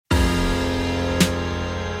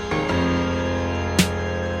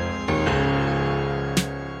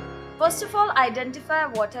first of all, identify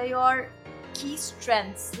what are your key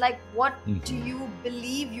strengths. Like, what do you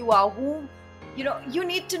believe you are? Who, you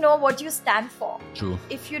need to know what you stand for. True.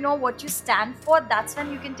 If you know what you stand for, that's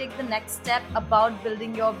when you can take the next step about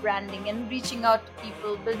building your branding and reaching out to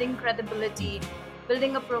people, building credibility,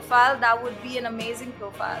 building a profile that would be an amazing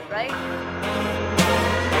profile, right?